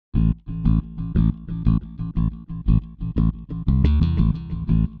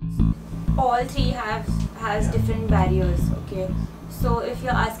all three has different barriers. Okay, so if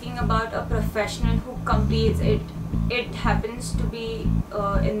you're asking about a professional who competes, it happens to be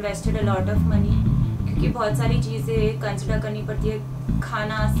invested a lot of money, क्योंकि बहुत सारी चीज़ें consider करनी पड़ती है.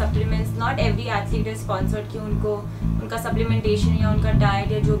 खाना, supplements, not every athlete is sponsored कि उनको उनका सप्लीमेंटेशन या उनका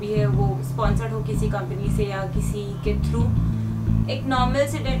डाइट या जो भी है वो स्पॉन्सर्ड हो किसी कंपनी से या किसी के थ्रू. एक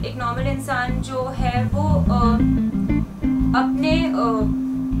नॉर्मल इंसान जो है वो अपने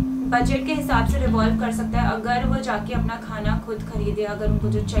बजट के हिसाब से रिवॉल्व कर सकता है. अगर वो जाके अपना खाना खुद खरीदे, अगर उनको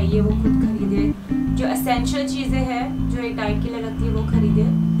जो चाहिए वो खुद खरीदे, जो एसेंशियल चीज़ें हैं जो एक डाइट के लिए लगती है वो खरीदे,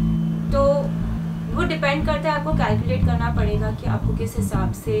 तो वो डिपेंड करता है. आपको कैलकुलेट करना पड़ेगा कि आपको किस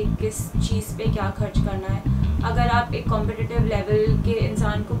हिसाब से किस चीज़ पे क्या खर्च करना है. अगर आप एक कॉम्पिटिटिव लेवल के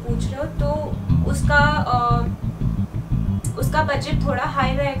इंसान को पूछ रहे हो तो उसका बजट थोड़ा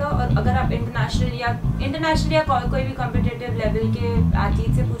हाई रहेगा. और अगर आप इंटरनेशनल या कोई भी कॉम्पिटिटिव लेवल के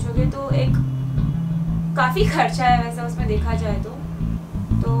एथलीट से पूछोगे तो एक काफ़ी खर्चा है वैसे उसमें देखा जाए तो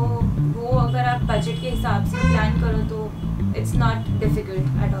वो अगर आप बजट के हिसाब से प्लान करो तो it's not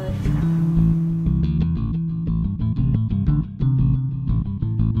difficult at all.